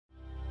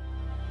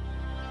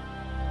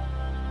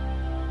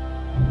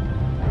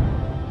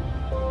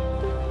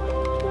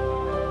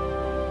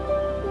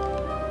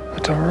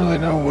don't really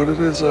know what it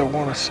is I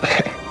want to say.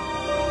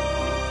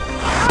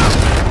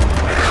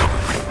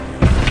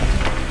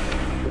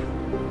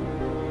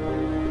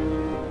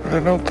 I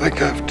don't think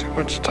I have too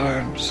much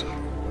time, so...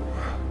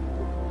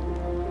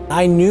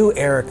 I knew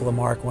Eric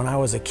Lamarck when I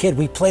was a kid.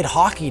 We played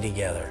hockey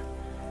together.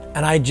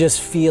 And I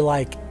just feel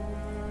like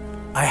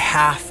I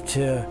have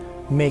to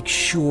make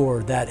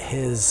sure that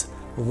his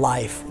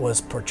life was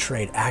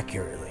portrayed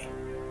accurately.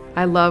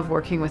 I love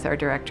working with our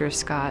director,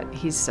 Scott.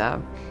 He's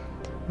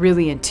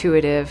really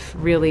intuitive,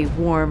 really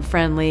warm,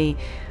 friendly,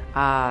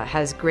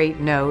 has great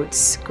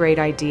notes, great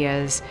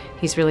ideas.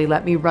 He's really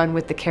let me run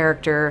with the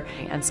character,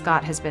 and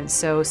Scott has been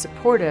so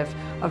supportive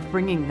of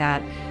bringing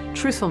that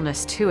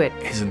truthfulness to it.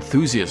 His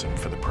enthusiasm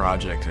for the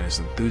project and his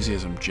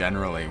enthusiasm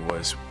generally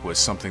was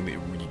something that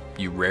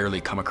you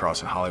rarely come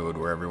across in Hollywood,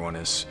 where everyone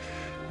is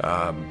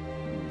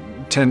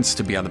tends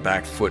to be on the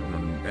back foot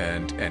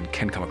and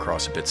can come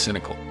across a bit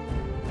cynical.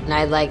 And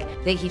I like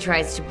that he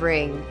tries to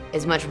bring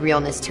as much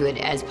realness to it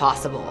as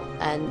possible,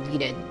 and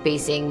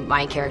basing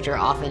my character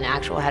off an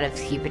actual head of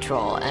ski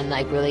patrol, and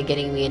like really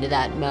getting me into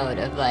that mode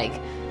of like,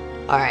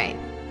 all right,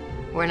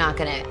 we're not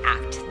gonna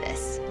act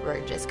this, we're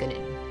just gonna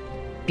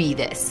be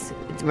this.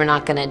 We're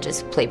not gonna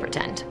just play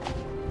pretend.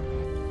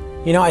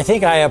 I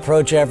think I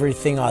approach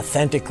everything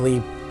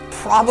authentically,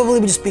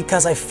 probably just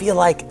because I feel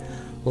like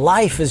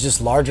life is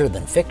just larger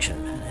than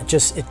fiction. It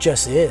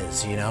just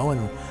is,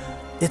 and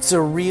it's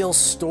a real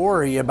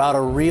story about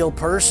a real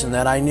person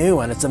that I knew,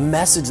 and it's a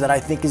message that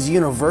I think is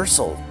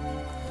universal.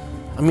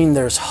 I mean,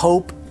 there's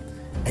hope,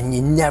 and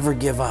you never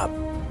give up.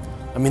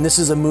 I mean, this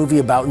is a movie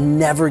about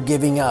never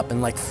giving up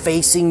and like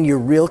facing your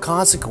real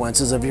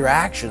consequences of your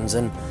actions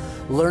and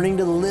learning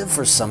to live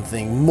for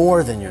something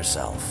more than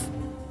yourself.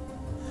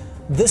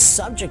 This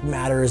subject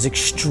matter is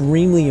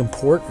extremely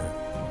important.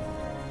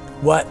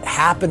 What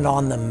happened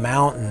on the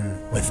mountain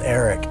with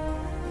Eric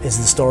is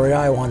the story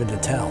I wanted to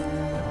tell.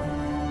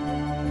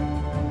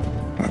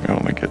 I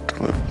only get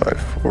to live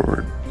life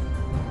forward.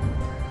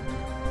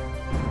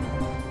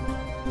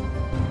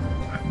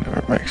 It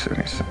never makes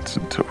any sense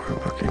until we're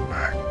looking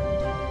back.